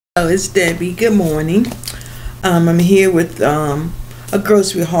Oh, it's Debbie. Good morning. I'm here with a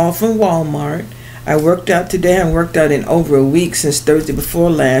grocery haul from Walmart. I worked out today. I haven't worked out in over a week since Thursday before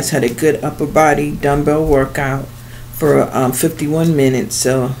last. Had a good upper body dumbbell workout for 51 minutes.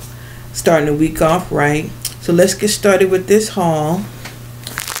 So starting the week off right. So let's get started with this haul.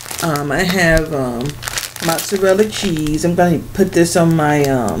 I have mozzarella cheese. I'm going to put this on my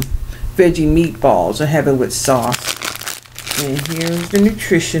veggie meatballs. I have it with sauce. And here's the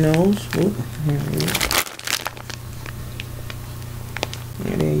nutritionals. Ooh,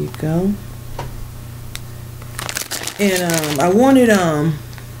 there you go. And I wanted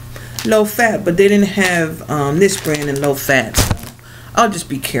low fat, but they didn't have this brand in low fat, so I'll just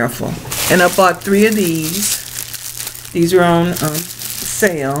be careful. And I bought 3 of these. These are on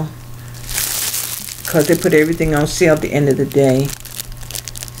sale because they put everything on sale at the end of the day.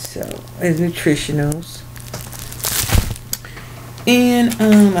 So there's nutritionals. And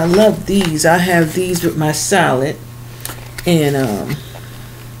I love these. I have these with my salad and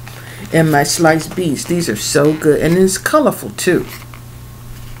my sliced beets. These are so good, and it's colorful too.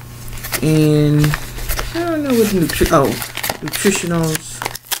 And I don't know what nutritionals.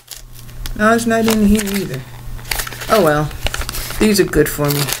 No, it's not in here either. Oh well, these are good for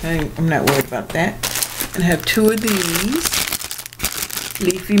me. I'm not worried about that. And I have 2 of these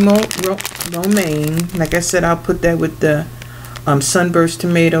leafy romaine. Like I said, I'll put that with the sunburst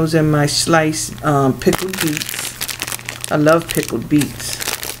tomatoes and my sliced pickled beets. I love pickled beets.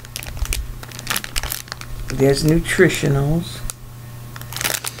 There's nutritionals.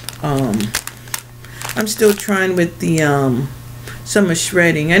 I'm still trying with the summer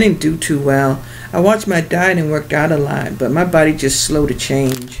shredding. I didn't do too well. I watched my diet and worked out a lot, but my body just slow to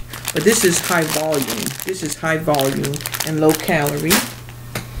change. But this is high volume. This is high volume and low calorie.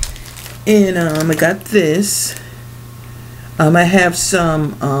 And I got this. I have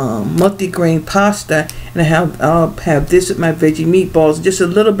some multi-grain pasta, and I'll have this with my veggie meatballs, just a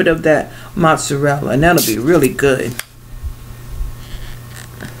little bit of that mozzarella, and that'll be really good.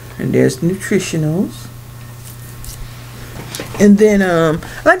 And there's nutritionals. And then I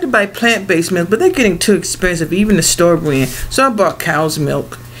like to buy plant-based milk, but they're getting too expensive, even the store brand. So I bought cow's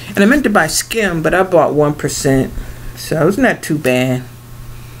milk, and I meant to buy skim, but I bought 1%, so it's not too bad.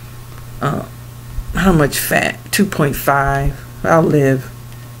 How much fat? 2.5. I'll live.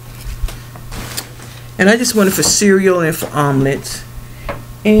 And I just want it for cereal and for omelets.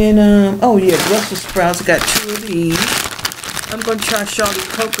 And oh yeah, Brussels sprouts. I got 2 of these. I'm gonna try Charlie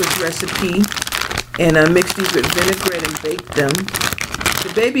Coker's recipe and mix these with vinaigrette and bake them.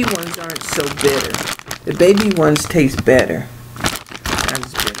 The baby ones aren't so bitter. The baby ones taste better.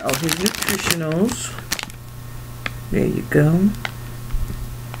 That's good. Oh, here's nutritionals. There you go.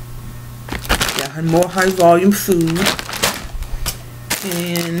 And more high volume food.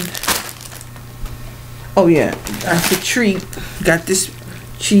 And oh yeah, as a treat, got this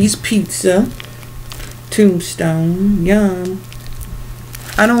cheese pizza. Tombstone, yum.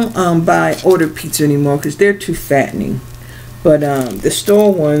 I don't order pizza anymore because they're too fattening. But the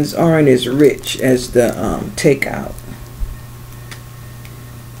store ones aren't as rich as the takeout.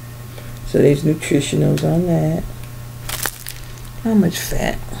 So there's nutritionals on that. How much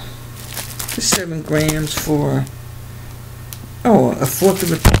fat? 7 grams for a fourth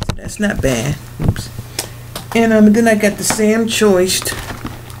of a pizza. That's not bad. Oops. And then I got the Sam Choice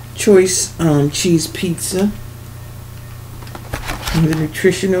cheese pizza. And the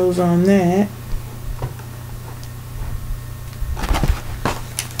nutritionals on that.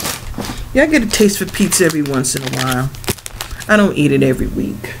 Yeah, I get a taste for pizza every once in a while. I don't eat it every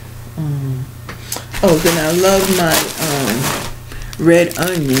week. Oh, then I love my red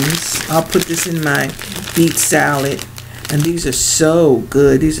onions. I'll put this in my beet salad, and these are so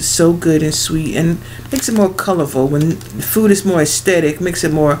good. These are so good and sweet, and makes it more colorful. When the food is more aesthetic, makes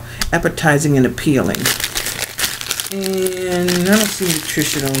it more appetizing and appealing. And I don't see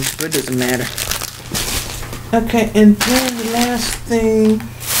nutritionals, but it doesn't matter. Okay, and then the last thing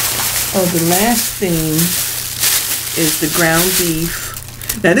is the ground beef.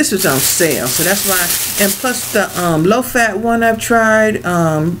 Now this was on sale, so that's why. And plus the low-fat one I've tried,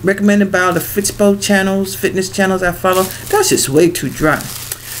 recommended by all the fitness channels I follow. That's just way too dry.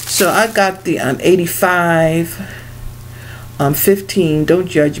 So I got the 85, 15. Don't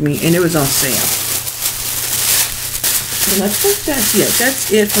judge me, and it was on sale. And I think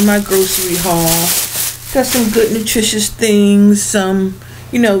that's it for my grocery haul. Got some good nutritious things, some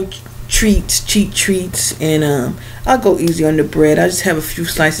cheat treats, and I'll go easy on the bread. I just have a few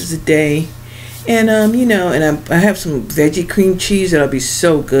slices a day, and I have some veggie cream cheese that'll be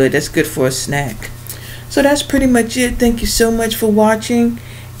so good. That's good for a snack. So that's pretty much it. Thank you so much for watching,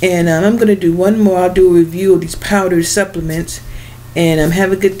 And I'm going to do one more. I'll do a review of these powdered supplements. And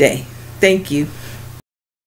have a good day. Thank you.